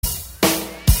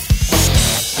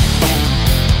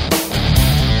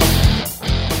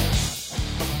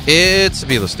It's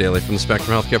Avilos Daily from the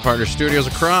Spectrum Healthcare Partners studios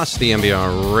across the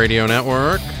MBR radio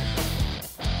network.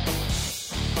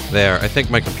 There, I think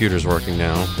my computer's working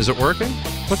now. Is it working?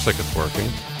 Looks like it's working.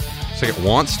 Looks like it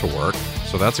wants to work,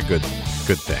 so that's a good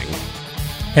thing.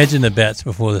 Hedging the bets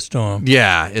before the storm.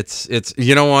 Yeah, it's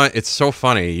you know what? It's so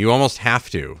funny. You almost have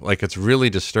to. Like, it's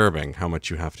really disturbing how much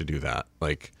you have to do that.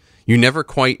 Like, you never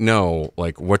quite know,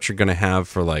 like, what you're going to have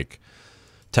for, like,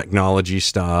 technology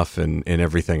stuff and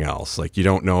everything else. Like, you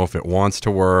don't know if it wants to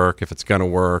work, if it's going to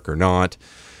work or not.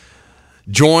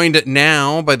 Joined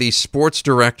now by the sports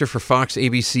director for Fox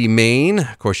ABC Maine.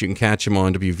 Of course, you can catch him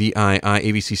on WVII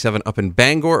ABC 7 up in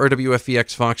Bangor or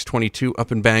WFVX Fox 22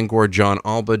 up in Bangor. Jon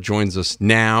Alba joins us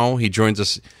now. He joins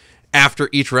us after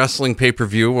each wrestling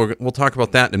pay-per-view. We'll talk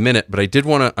about that in a minute, but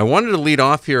I wanted to lead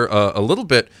off here a little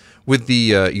bit with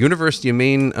the University of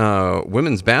Maine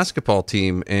women's basketball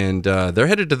team, and they're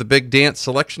headed to the big dance.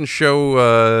 Selection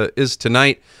show is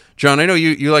tonight. John, I know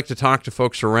you like to talk to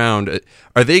folks around.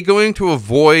 Are they going to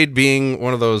avoid being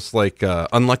one of those like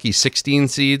unlucky 16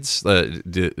 seeds?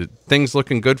 Things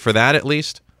looking good for that at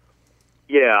least?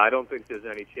 Yeah, I don't think there's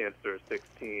any chance they're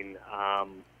 16.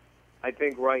 I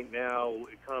think right now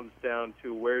it comes down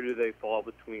to where do they fall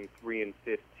between 3 and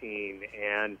 15,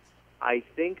 and I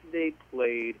think they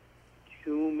played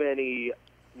too many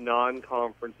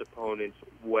non-conference opponents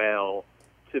well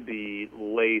to be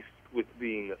laced with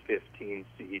being a 15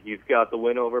 seed. You've got the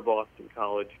win over Boston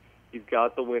College. You've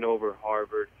got the win over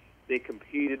Harvard. They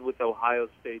competed with Ohio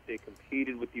State. They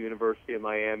competed with the University of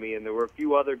Miami. And there were a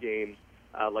few other games,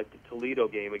 like the Toledo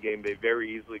game, a game they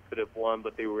very easily could have won,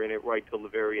 but they were in it right till the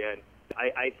very end.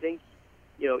 I think,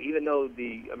 even though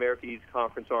the American East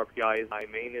Conference RPI is high,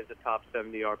 Maine is a top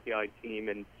 70 RPI team,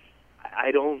 and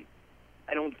I don't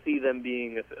see them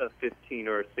being a 15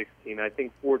 or a 16. I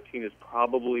think 14 is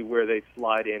probably where they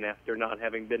slide in after not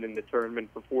having been in the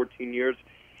tournament for 14 years.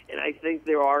 And I think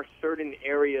there are certain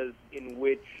areas in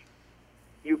which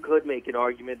you could make an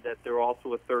argument that they're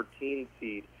also a 13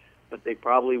 seed, but they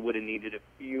probably would have needed a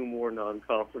few more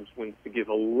non-conference wins to give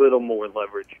a little more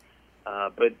leverage.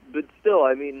 But still,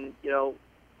 I mean,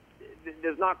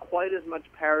 there's not quite as much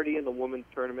parity in the women's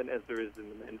tournament as there is in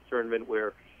the men's tournament,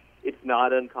 where it's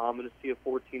not uncommon to see a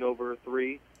 14 over a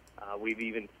 3. We've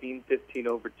even seen 15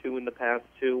 over 2 in the past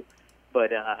two.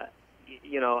 But, I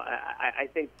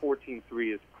think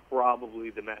 14-3 is probably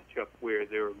the matchup where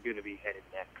they're going to be headed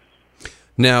next.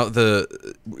 Now,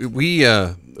 we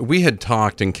had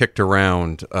talked and kicked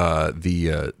around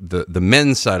the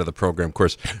men's side of the program. Of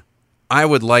course, I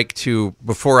would like to,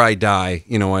 before I die,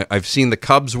 I've seen the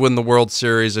Cubs win the World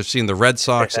Series. I've seen the Red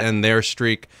Sox end their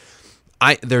streak.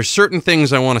 There's certain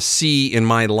things I want to see in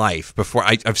my life before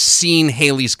I've seen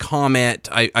Haley's Comet.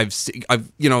 I've seen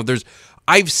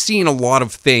a lot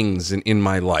of things in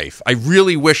my life. I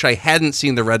really wish I hadn't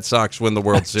seen the Red Sox win the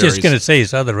World Series. Just going to say you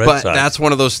saw the Red Sox. But that's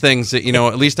one of those things that,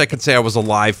 at least I could say I was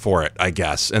alive for it, I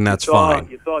guess, and that's fine.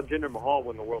 You saw Jinder Mahal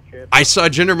win the World Championship. I saw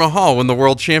Jinder Mahal win the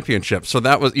World Championship. So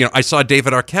that was, I saw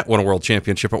David Arquette win a World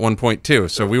Championship at one point too.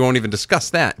 So we won't even discuss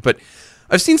that. But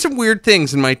I've seen some weird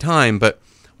things in my time, but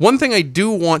one thing I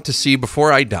do want to see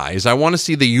before I die is I want to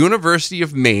see the University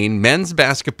of Maine men's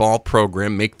basketball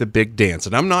program make the big dance.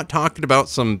 And I'm not talking about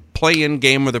some play-in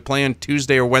game where they're playing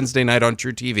Tuesday or Wednesday night on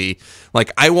True TV.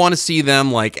 Like, I want to see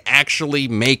them, actually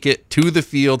make it to the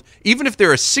field. Even if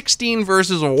they're a 16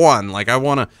 versus a 1, I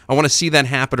want to see that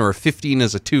happen, or a 15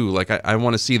 as a 2. I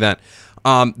want to see that.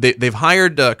 They've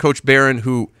hired Coach Barron,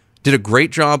 who did a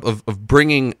great job of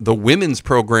bringing the women's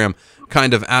program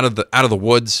kind of out of the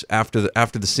woods after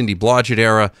the Cindy Blodgett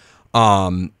era.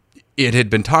 It had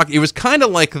been talking. It was kind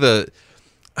of like the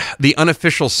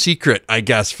unofficial secret, I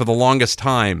guess, for the longest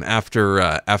time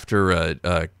after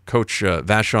Coach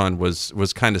Vachon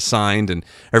was kind of signed, and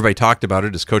everybody talked about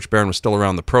it as Coach Barron was still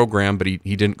around the program, but he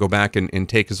didn't go back and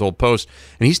take his old post.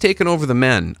 And he's taken over the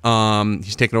men.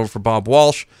 He's taken over for Bob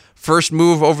Walsh. First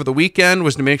move over the weekend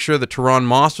was to make sure that Teron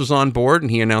Moss was on board,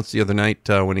 and he announced the other night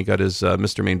when he got his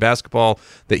Mr. Maine basketball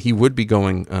that he would be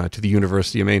going to the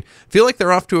University of Maine. Feel like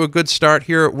they're off to a good start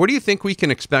here. What do you think we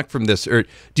can expect from this? Or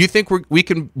do you think we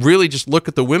can really just look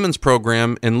at the women's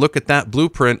program and look at that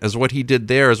blueprint as what he did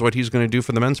there as what he's going to do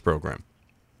for the men's program?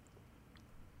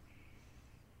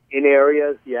 In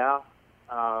areas, yeah.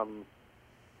 I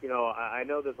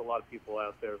know there's a lot of people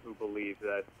out there who believe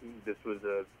that this was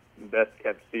a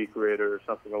best-kept secret or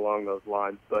something along those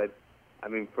lines, but, I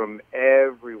mean, from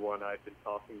everyone I've been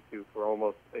talking to for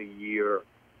almost a year,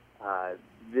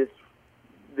 this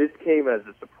came as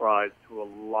a surprise to a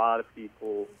lot of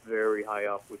people very high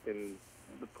up within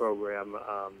the program.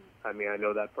 I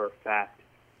know that for a fact.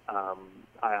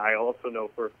 I also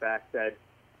know for a fact that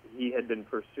he had been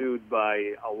pursued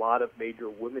by a lot of major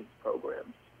women's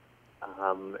programs.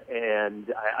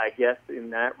 And I guess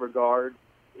in that regard,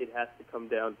 it has to come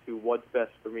down to what's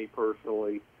best for me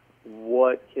personally.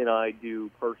 What can I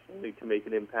do personally to make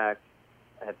an impact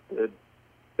at the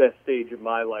best stage of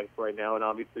my life right now? And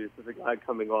obviously, this is a guy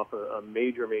coming off a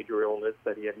major, major illness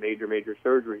that he had major, major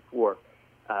surgery for.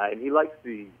 And he likes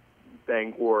the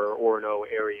Bangor, Orono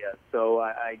area. So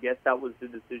I guess that was the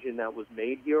decision that was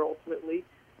made here ultimately.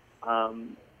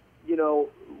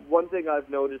 One thing I've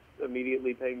noticed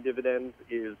immediately paying dividends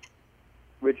is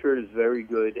Richard is very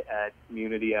good at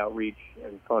community outreach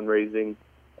and fundraising.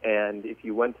 And if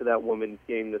you went to that women's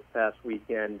game this past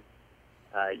weekend,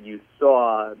 you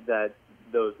saw that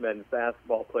those men's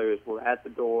basketball players were at the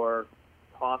door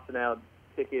tossing out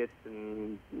tickets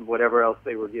and whatever else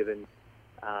they were given.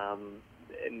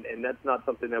 And that's not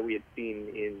something that we had seen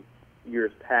in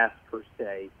years past, per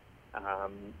se.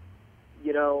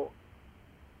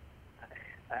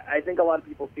 I think a lot of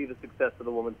people see the success of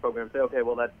the women's program and say, okay,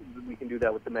 well, we can do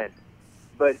that with the men.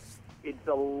 But it's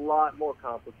a lot more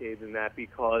complicated than that,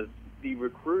 because the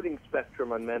recruiting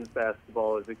spectrum on men's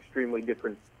basketball is extremely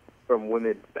different from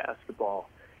women's basketball.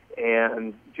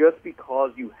 And just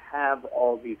because you have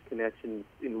all these connections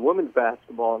in women's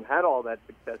basketball and had all that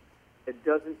success, it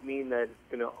doesn't mean that it's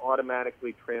going to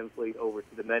automatically translate over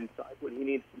to the men's side. What he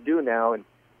needs to do now, and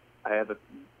I have a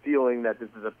feeling that this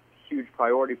is a huge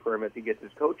priority for him as he gets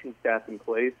his coaching staff in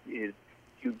place, is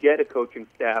to get a coaching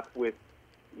staff with,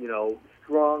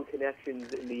 strong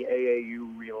connections in the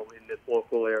AAU realm in this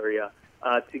local area,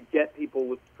 to get people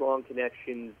with strong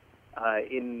connections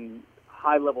in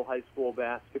high-level high school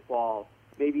basketball,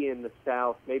 maybe in the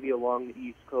South, maybe along the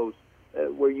East Coast,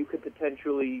 where you could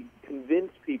potentially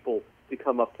convince people to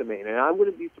come up to Maine. And I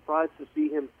wouldn't be surprised to see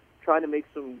him trying to make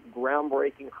some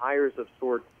groundbreaking hires of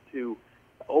sorts to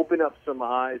open up some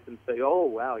eyes and say, oh,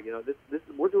 wow, this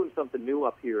we're doing something new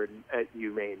up here at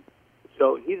UMaine.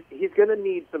 So he's going to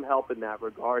need some help in that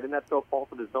regard, and that's no fault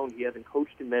of his own. He hasn't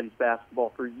coached in men's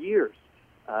basketball for years.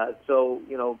 So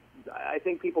I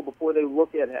think people, before they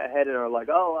look ahead and are like,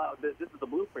 oh, wow, this is the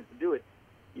blueprint to do it,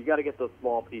 you got to get those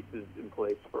small pieces in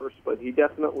place first. But he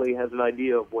definitely has an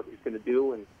idea of what he's going to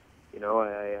do, and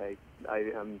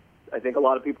I think a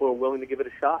lot of people are willing to give it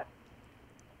a shot.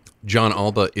 Jon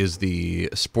Alba is the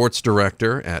sports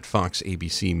director at Fox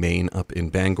ABC Maine up in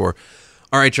Bangor.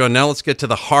 All right, John, now let's get to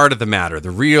the heart of the matter,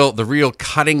 the real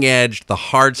cutting edge, the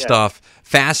hard stuff.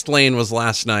 Fastlane was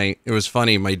last night. It was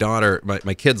funny. My daughter,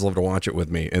 my kids love to watch it with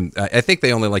me, and I think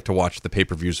they only like to watch the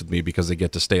pay-per-views with me because they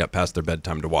get to stay up past their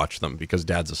bedtime to watch them, because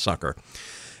Dad's a sucker.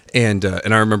 And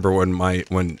I remember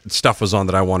when stuff was on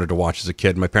that I wanted to watch as a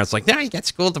kid, my parents were like, you got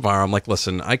school tomorrow. I'm like,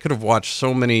 listen, I could have watched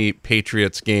so many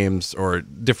Patriots games or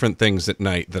different things at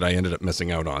night that I ended up missing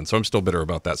out on. So I'm still bitter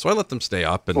about that. So I let them stay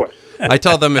up, and I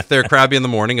tell them if they're crabby in the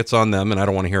morning, it's on them, and I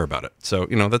don't want to hear about it. So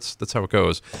that's how it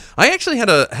goes. I actually had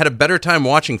a better time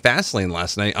watching Fastlane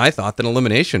last night, I thought, than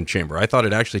Elimination Chamber. I thought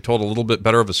it actually told a little bit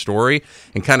better of a story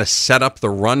and kind of set up the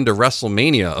run to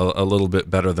WrestleMania a little bit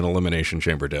better than Elimination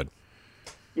Chamber did.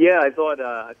 Yeah, I thought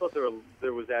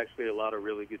there was actually a lot of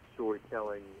really good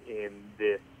storytelling in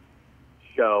this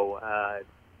show.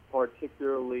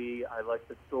 Particularly, I liked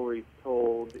the stories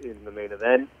told in the main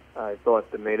event. I thought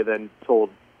the main event told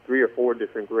 3 or 4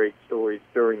 different great stories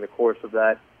during the course of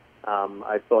that.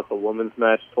 I thought the women's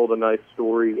match told a nice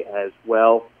story as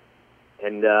well.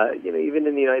 And even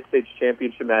in the United States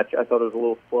Championship match, I thought it was a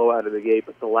little slow out of the gate,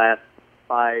 but the last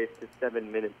 5 to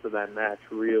 7 minutes of that match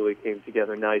really came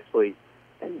together nicely.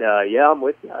 And, I'm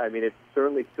with you. I mean, it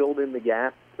certainly filled in the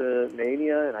gaps to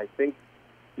Mania, and I think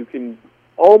you can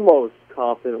almost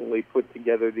confidently put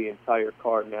together the entire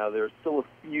card now. There's still a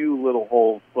few little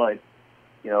holes, but,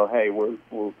 hey, we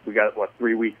got,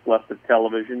 3 weeks left of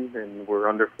television, and we're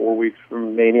under 4 weeks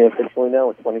from Mania officially now.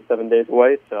 We're 27 days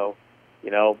away, so,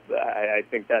 I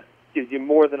think that gives you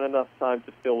more than enough time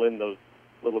to fill in those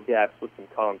little gaps with some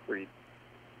concrete.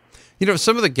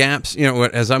 Some of the gaps,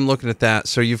 as I'm looking at that,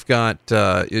 so you've got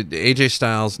AJ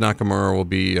Styles, Nakamura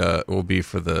will be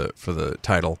for the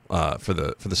title, for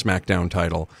the SmackDown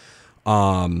title.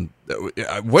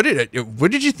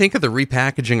 What did you think of the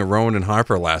repackaging of Rowan and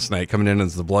Harper last night, coming in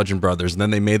as the Bludgeon Brothers, and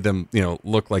then they made them,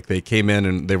 look like they came in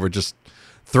and they were just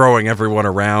throwing everyone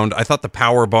around? I thought the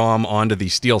power bomb onto the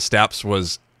steel steps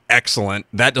was excellent.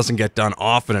 That doesn't get done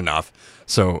often enough.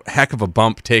 So heck of a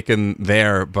bump taken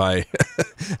there by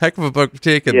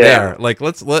there. Like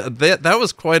that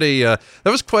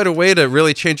was quite a way to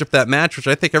really change up that match, which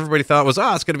I think everybody thought was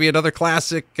it's going to be another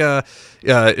classic.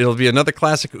 It'll be another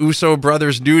classic Uso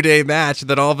brothers New Day match.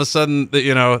 That all of a sudden,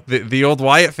 the old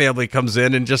Wyatt family comes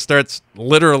in and just starts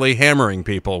literally hammering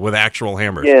people with actual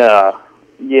hammers. Yeah.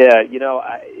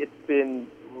 It's been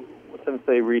since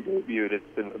they re-debuted.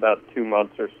 It's been about 2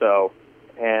 months or so.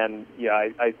 And,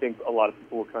 I think a lot of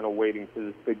people were kind of waiting for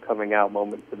this big coming out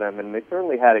moment for them, and they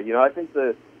certainly had it. I think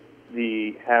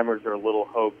the hammers are a little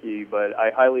hokey, but I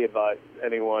highly advise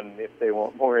anyone, if they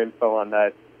want more info on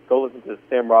that, go listen to the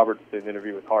Sam Robertson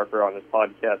interview with Harper on his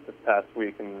podcast this past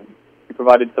week, and he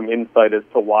provided some insight as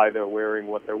to why they're wearing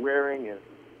what they're wearing and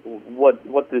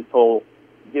what this whole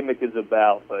gimmick is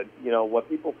about. But, what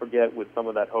people forget with some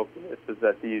of that hokiness is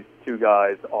that these two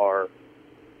guys are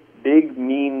big,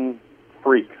 mean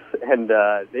freaks, and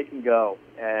they can go,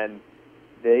 and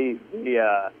I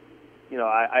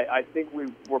think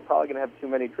we're probably going to have too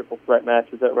many triple threat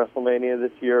matches at WrestleMania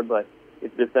this year, but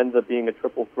if this ends up being a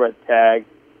triple threat tag,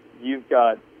 you've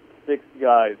got 6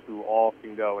 guys who all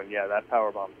can go, and that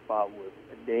powerbomb spot was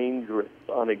dangerous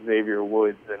on Xavier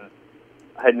Woods, and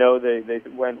I know they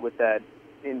went with that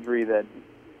injury, that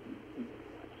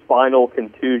spinal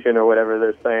contusion or whatever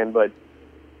they're saying, but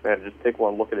man, just take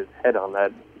one look at his head on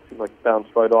that. Like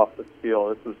bounced right off the steel.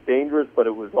 This was dangerous, but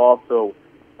it was also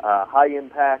high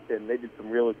impact, and they did some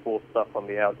really cool stuff on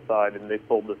the outside, and they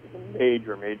sold this as a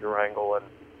major angle. And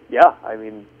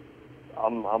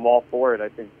I'm all for it. I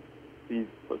think these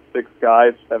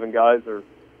 7 guys are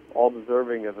all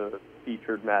deserving of a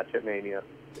featured match at Mania.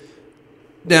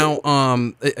 Now,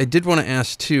 I did want to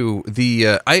ask too.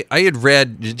 I had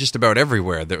read just about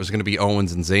everywhere that it was going to be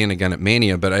Owens and Zayn again at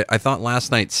Mania, but I thought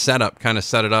last night's setup kind of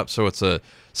set it up so it's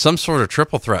some sort of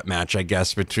triple threat match, I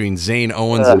guess, between Zayn,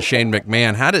 Owens, and Shane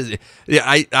McMahon. How does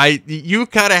you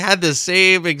kind of had the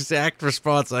same exact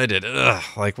response I did.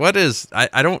 Like, what is?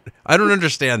 I don't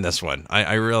understand this one.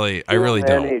 I really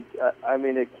don't.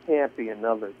 It can't be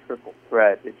another triple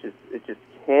threat. It just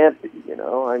can't be.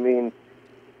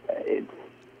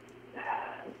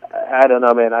 I don't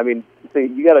know, man. So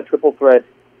you got a triple threat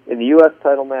in the U.S.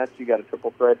 title match. You got a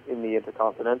triple threat in the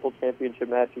Intercontinental Championship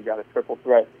match. You got a triple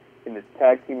threat in this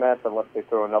tag team match, unless they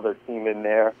throw another team in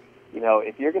there.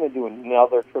 If you're going to do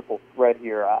another triple threat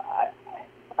here,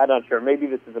 I'm not sure. Maybe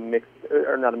this is a mixed,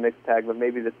 or not a mixed tag, but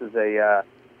maybe this is a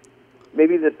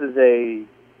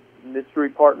mystery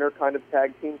partner kind of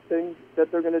tag team thing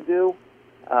that they're going to do.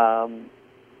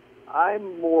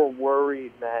 I'm more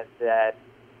worried that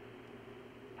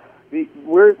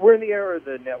we're in the era of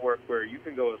the network where you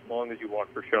can go as long as you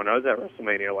want for a show. Now, I was at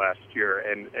WrestleMania last year,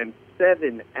 and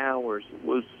 7 hours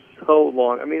was so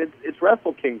long. It's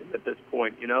Wrestle Kingdom at this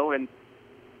point, and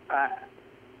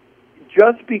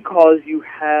just because you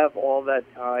have all that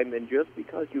time and just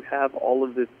because you have all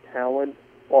of this talent,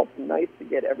 while it's nice to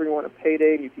get everyone a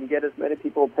payday, and you can get as many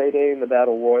people a payday in the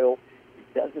Battle Royal,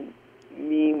 it doesn't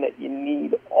mean that you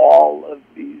need all of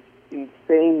these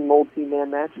insane multi-man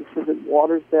matches, because it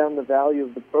waters down the value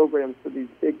of the programs for these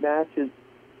big matches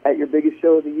at your biggest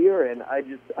show of the year. And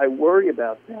I worry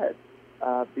about that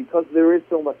because there is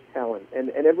so much talent, and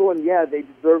everyone, they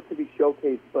deserve to be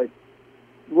showcased. But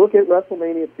look at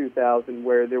WrestleMania 2000,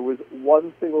 where there was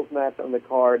one singles match on the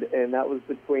card, and that was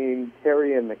between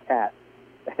Terry and the Cat,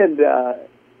 and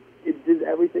it did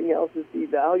everything else is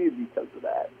devalued because of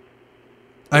that.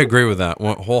 I agree with that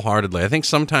wholeheartedly. I think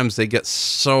sometimes they get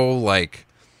so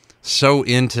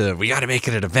into, we got to make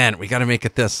it an event, we got to make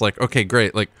it this. Like, okay,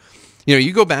 great. Like,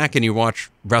 you go back and you watch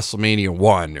WrestleMania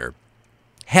 1, or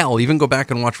hell, even go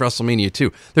back and watch WrestleMania 2.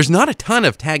 There's not a ton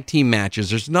of tag team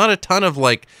matches. There's not a ton of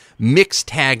mixed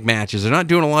tag matches. They're not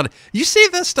doing a lot of. You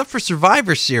save that stuff for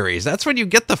Survivor Series. That's when you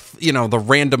get the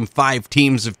random 5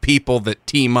 teams of people that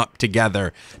team up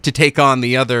together to take on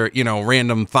the other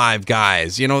random 5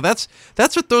 guys.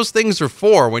 That's what those things are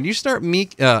for. When you start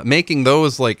making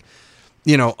those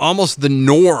almost the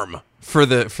norm for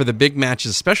the big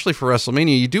matches, especially for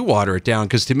WrestleMania, you do water it down.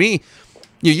 Because to me,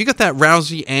 you got that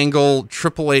Rousey Angle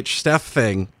Triple H Steph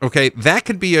thing. Okay, that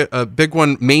could be a big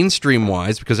one mainstream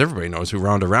wise, because everybody knows who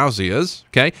Ronda Rousey is.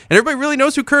 Okay, and everybody really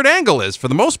knows who Kurt Angle is for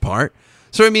the most part.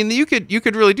 So you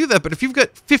could really do that. But if you've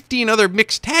got 15 other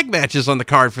mixed tag matches on the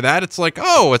card for that, it's like,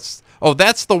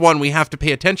 that's the one we have to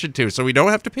pay attention to. So we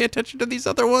don't have to pay attention to these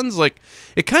other ones.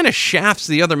 It kind of shafts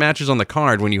the other matches on the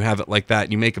card when you have it like that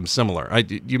and you make them similar.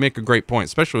 You make a great point,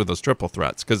 especially with those triple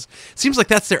threats, because it seems like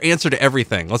that's their answer to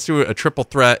everything. Let's do a triple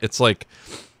threat. It's like,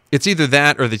 It's either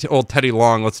that or the old Teddy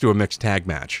Long. Let's do a mixed tag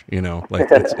match. Like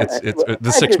it's the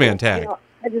 6-man tag.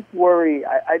 I just worry.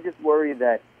 I just worry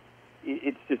that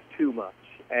it's just too much,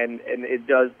 and it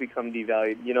does become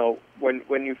devalued.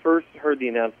 When you first heard the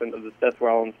announcement of the Seth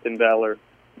Rollins, Finn Balor,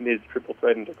 Miz triple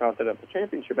threat Intercontinental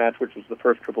Championship match, which was the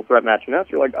first triple threat match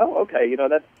announced, you're like, oh, okay,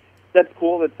 that's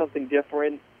cool. That's something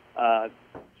different.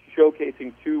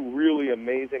 Showcasing two really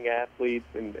amazing athletes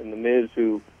in the Miz,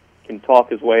 who can talk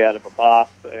his way out of a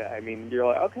box. I mean, you're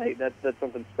like, okay, that's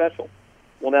something special.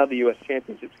 Well, now the U.S.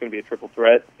 Championship's going to be a triple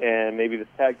threat, and maybe the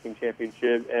Tag Team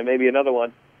Championship, and maybe another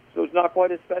one. So it's not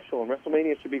quite as special, and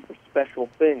WrestleMania should be for special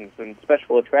things and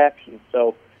special attractions.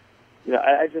 So,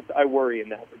 I worry in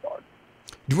that regard.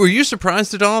 Were you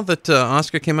surprised at all that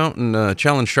Asuka came out and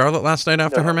challenged Charlotte last night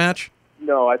after her match?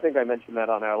 No, I think I mentioned that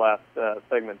on our last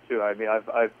segment, too. I mean,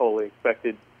 I fully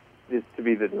expected this to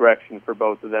be the direction for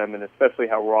both of them, and especially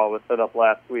how Raw was set up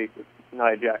last week with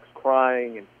Nia Jax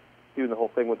crying and doing the whole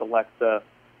thing with Alexa.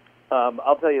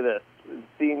 I'll tell you this,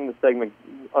 seeing the segment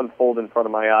unfold in front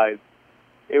of my eyes,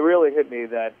 it really hit me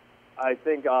that I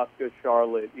think Asuka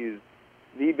Charlotte is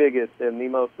the biggest and the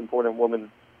most important women's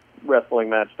wrestling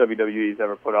match WWE's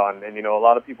ever put on. And, a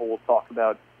lot of people will talk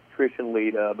about Trish and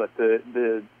Lita, but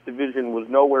the division was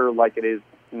nowhere like it is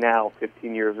now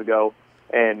 15 years ago.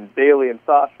 And Bayley and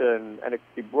Sasha and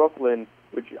NXT Brooklyn,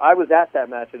 which I was at that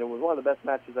match, and it was one of the best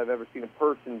matches I've ever seen in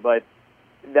person, but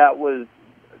that was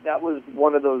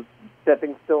one of those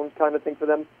stepping stones kind of thing for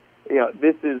them.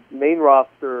 This is main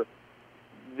roster.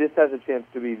 This has a chance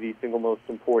to be the single most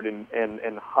important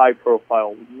and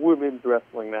high-profile women's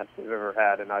wrestling match they've ever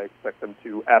had, and I expect them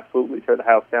to absolutely tear the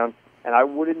house down. And I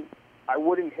wouldn't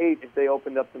hate if they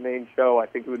opened up the main show. I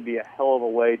think it would be a hell of a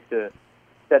way to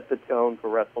set the tone for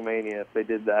WrestleMania if they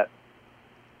did that.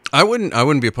 I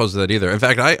wouldn't be opposed to that either. In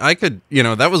fact, I could,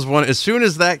 that was one. As soon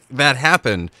as that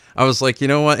happened, I was like, you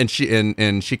know what? And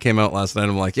she came out last night.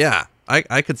 I'm like, yeah,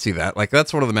 I could see that. Like,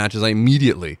 that's one of the matches I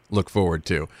immediately look forward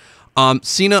to.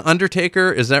 Cena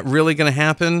Undertaker, is that really going to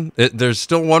happen? There's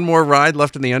still one more ride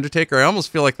left in the Undertaker. I almost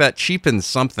feel like that cheapens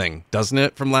something, doesn't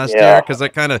it, from last year? Because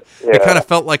it kind of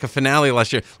felt like a finale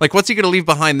last year. Like, what's he going to leave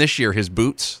behind this year? His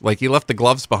boots? Like, he left the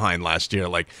gloves behind last year.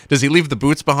 Like, does he leave the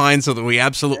boots behind so that we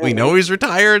absolutely know he's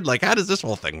retired? Like, how does this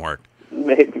whole thing work?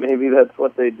 Maybe that's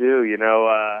what they do. Again,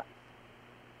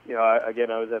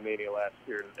 I was at Mania last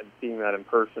year, and seeing that in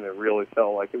person, it really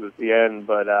felt like it was the end.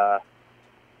 But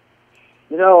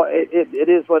it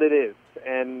is what it is.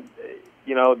 And,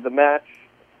 the match,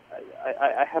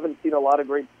 I haven't seen a lot of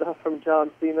great stuff from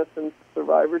John Cena since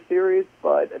Survivor Series,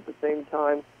 but at the same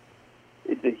time,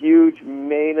 it's a huge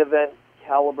main event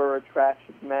caliber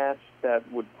attraction match that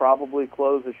would probably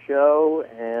close a show.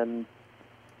 And,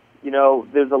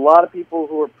 there's a lot of people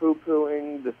who are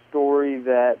poo-pooing the story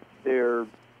that they're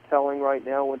telling right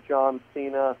now with John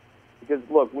Cena. Because,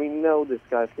 look, we know this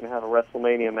guy's going to have a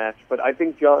WrestleMania match, but I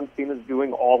think John Cena's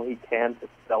doing all he can to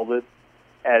sell this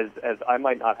as I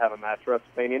might not have a match at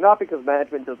WrestleMania. Not because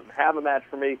management doesn't have a match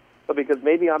for me, but because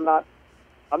maybe I'm not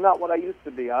what I used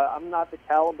to be. I'm not the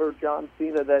caliber John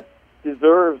Cena that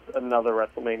deserves another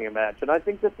WrestleMania match. And I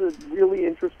think that's a really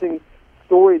interesting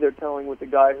story they're telling with the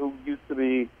guy who used to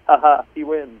be, haha, he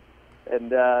wins.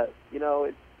 And,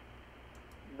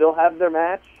 they'll have their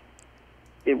match.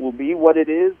 It will be what it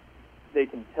is. They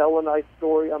can tell a nice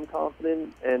story, I'm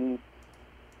confident, and,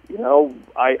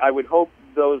 I would hope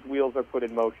those wheels are put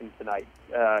in motion tonight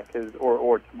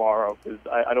or tomorrow, because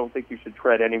I don't think you should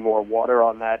tread any more water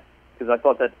on that, because I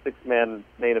thought that six-man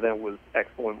main event was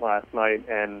excellent last night,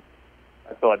 and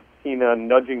I thought Cena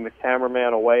nudging the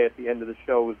cameraman away at the end of the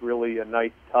show was really a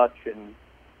nice touch, and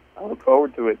I look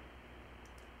forward to it.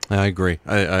 I agree.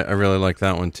 I really like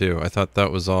that one too. I thought that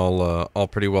was all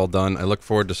pretty well done. I look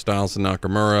forward to Styles and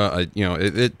Nakamura.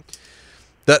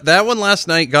 That one last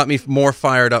night got me more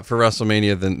fired up for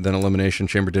WrestleMania than Elimination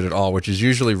Chamber did at all, which is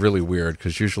usually really weird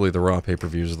because usually the Raw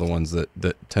pay-per-views are the ones that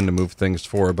tend to move things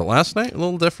forward. But last night a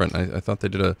little different. I thought they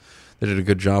did a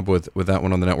good job with that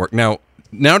one on the network.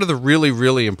 Now to the really,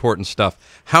 really important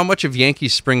stuff. How much of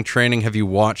Yankees spring training have you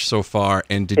watched so far?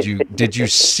 And did you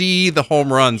see the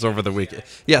home runs over the weekend?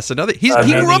 Yes, he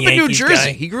grew up in New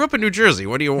Jersey. Guy. He grew up in New Jersey.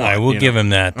 What do you want? I will give him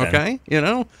that. Then. Okay,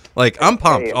 I'm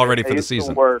pumped already for the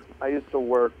season. I used to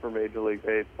work for Major League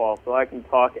Baseball, so I can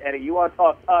talk. Eddie, you want to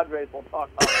talk Padres? We'll talk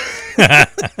Padres.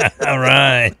 All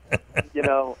right.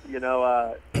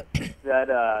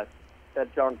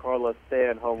 That John Carlos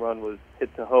Stanton home run was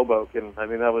hit to Hoboken. I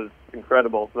mean, that was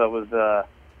incredible. That was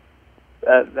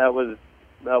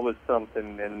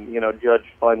something. And Judge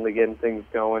finally getting things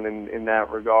going in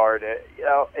that regard.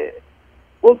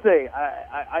 We'll see.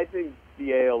 I think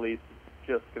the AL East is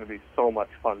just going to be so much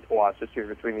fun to watch this year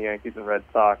between the Yankees and Red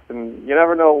Sox. And you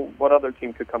never know what other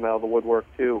team could come out of the woodwork,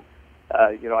 too.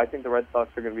 I think the Red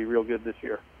Sox are going to be real good this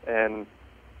year. And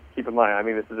keep in mind, I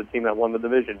mean, this is a team that won the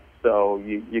division, so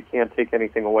you can't take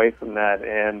anything away from that.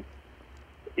 And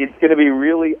it's going to be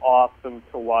really awesome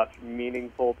to watch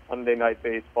meaningful Sunday night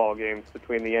baseball games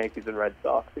between the Yankees and Red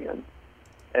Sox again.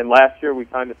 And last year we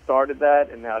kind of started that,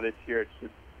 and now this year it's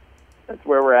just that's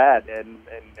where we're at. And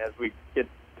as we get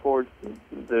towards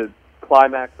the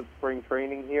climax of spring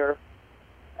training here,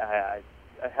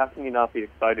 how can you not be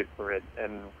excited for it?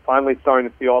 And finally starting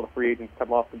to see all the free agents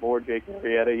come off the board. Jake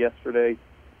Arrieta yesterday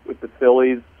with the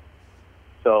Phillies.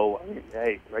 So, I mean,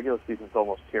 hey, regular season's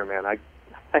almost here, man. I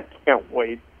can't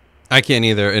wait. I can't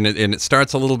either, and it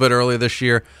starts a little bit earlier this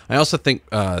year. I also think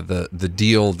the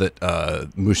deal that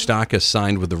Moustakas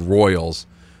signed with the Royals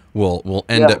will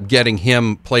end up getting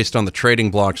him placed on the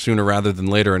trading block sooner rather than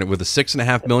later. And with the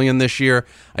 $6.5 million this year,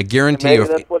 I guarantee you,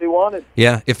 that's what he wanted.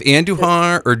 Yeah, if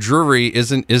Andujar or Drury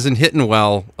isn't hitting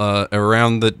well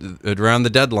around the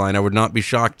deadline, I would not be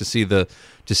shocked to see the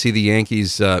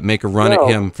Yankees make a run at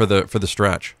him for the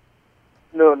stretch.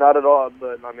 No, not at all.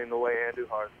 But I mean, the way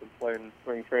Andujar's been playing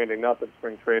spring training, not that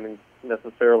spring training's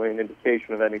necessarily an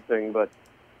indication of anything, but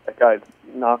that guy's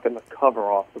knocking the cover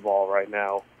off the ball right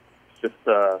now. It's just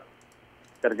got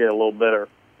to get a little better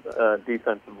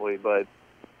defensively. But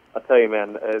I'll tell you,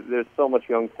 man, there's so much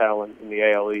young talent in the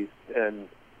AL East, and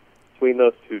between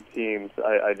those two teams,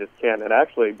 I just can't. And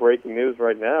actually, breaking news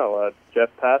right now, Jeff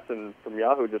Passan from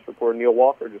Yahoo just reported Neil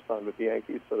Walker just signed with the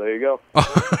Yankees. So there you go.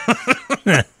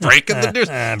 Breaking the news.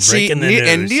 Breaking the news.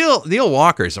 And Neil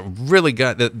Walker's a really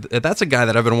guy. That's a guy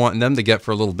that I've been wanting them to get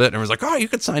for a little bit. And I was like, oh, you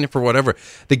could sign him for whatever.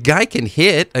 The guy can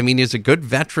hit. I mean, he's a good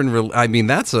veteran. I mean,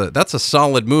 that's a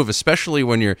solid move, especially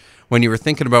when you were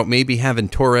thinking about maybe having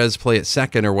Torres play at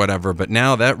second or whatever. But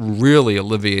now that really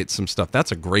alleviates some stuff.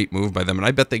 That's a great move by them, and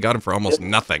I bet they got him for almost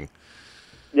nothing.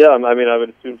 Yeah, I mean, I would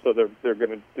assume so. They're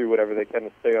going to do whatever they can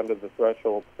to stay under the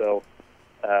threshold. So,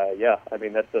 yeah, I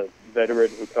mean, that's a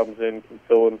veteran who comes in, can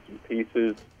fill in some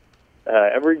pieces.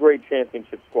 Every great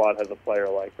championship squad has a player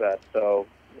like that, so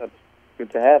that's good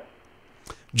to have.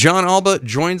 Jon Alba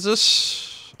joins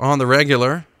us on the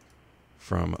regular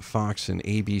from Fox and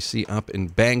ABC up in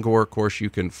Bangor. Of course, you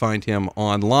can find him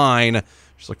online.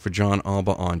 Just look for Jon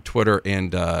Alba on Twitter.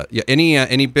 And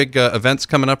any big events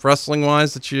coming up wrestling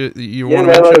wise that you want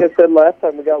to mention? Like I said last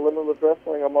time, we got Limitless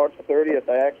Wrestling on March 30th.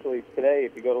 I actually today,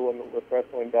 if you go to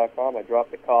limitlesswrestling.com, I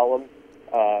dropped a column.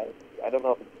 I don't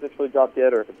know if it's officially dropped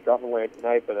yet or if it's dropping later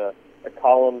tonight, but a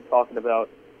column talking about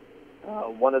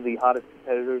one of the hottest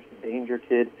competitors, Danger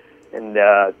Kid. And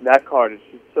that card is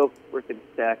just so freaking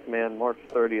stacked, man. March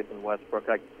 30th in Westbrook.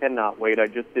 I cannot wait. I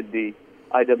just did the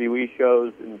IWE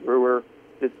shows in Brewer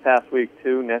this past week,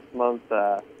 too. Next month,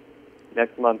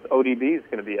 ODB is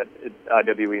going to be at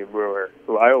IWE in Brewer,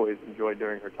 who I always enjoyed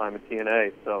during her time at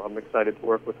TNA. So I'm excited to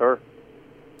work with her.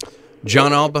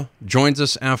 Jon Alba joins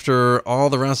us after all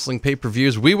the wrestling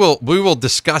pay-per-views. We will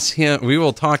discuss him. We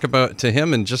will talk to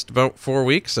him in just about 4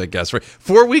 weeks, I guess. Right?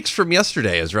 4 weeks from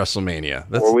yesterday is WrestleMania.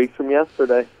 4 weeks from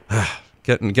yesterday.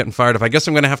 Getting fired up. I guess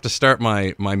I'm going to have to start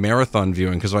my marathon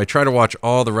viewing because I try to watch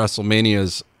all the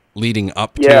WrestleManias leading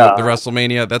up to the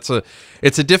WrestleMania.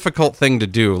 It's a difficult thing to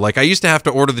do. Like I used to have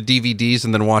to order the DVDs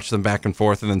and then watch them back and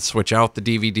forth and then switch out the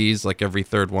DVDs like every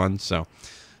third one. So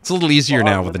it's a little easier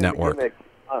now with the network.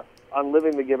 On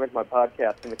Living the Gimmick, my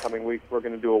podcast, in the coming weeks, we're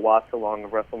going to do a watch-along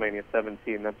of WrestleMania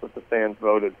 17. That's what the fans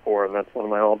voted for, and that's one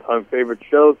of my all-time favorite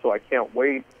shows, so I can't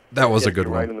wait. That was a good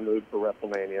one. Right in the mood for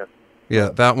WrestleMania. Yeah,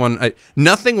 that one.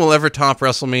 Nothing will ever top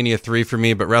WrestleMania 3 for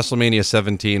me, but WrestleMania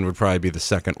 17 would probably be the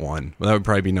second one. That would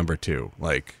probably be number 2.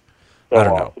 Like, I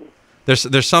don't know.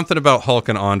 There's something about Hulk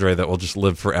and Andre that will just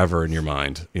live forever in your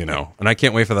mind, you know. And I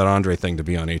can't wait for that Andre thing to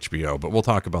be on HBO, but we'll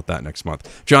talk about that next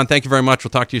month. John, thank you very much. We'll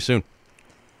talk to you soon.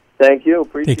 Thank you.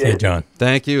 Appreciate it. Take care, John.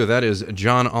 Thank you. That is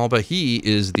Jon Alba. He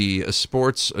is the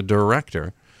sports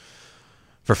director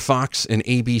for Fox and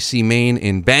ABC Maine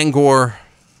in Bangor.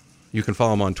 You can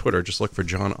follow him on Twitter. Just look for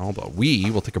Jon Alba. We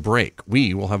will take a break.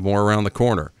 We will have more around the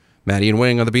corner. Maddie and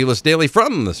Wing on the B-List Daily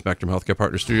from the Spectrum Healthcare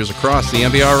Partner Studios across the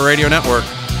MBR Radio Network.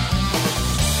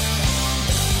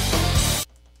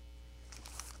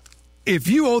 If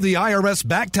you owe the IRS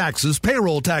back taxes,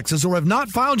 payroll taxes, or have not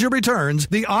filed your returns,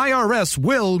 the IRS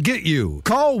will get you.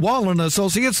 Call Wallen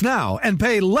Associates now and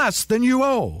pay less than you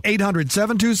owe.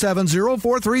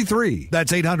 800-727-0433.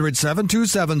 That's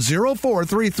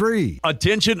 800-727-0433.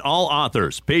 Attention all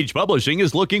authors. Page Publishing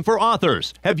is looking for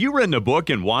authors. Have you written a book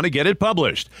and want to get it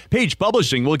published? Page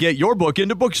Publishing will get your book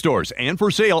into bookstores and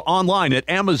for sale online at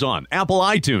Amazon, Apple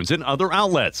iTunes, and other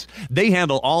outlets. They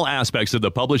handle all aspects of the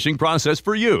publishing process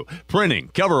for you.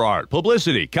 Printing, cover art,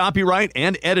 publicity, copyright,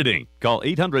 and editing. Call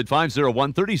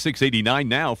 800-501-3689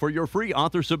 now for your free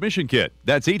author submission kit.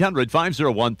 That's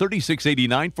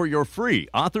 800-501-3689 for your free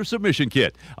author submission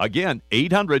kit. Again,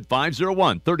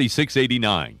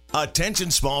 800-501-3689.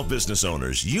 Attention small business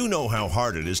owners, you know how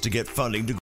hard it is to get funding to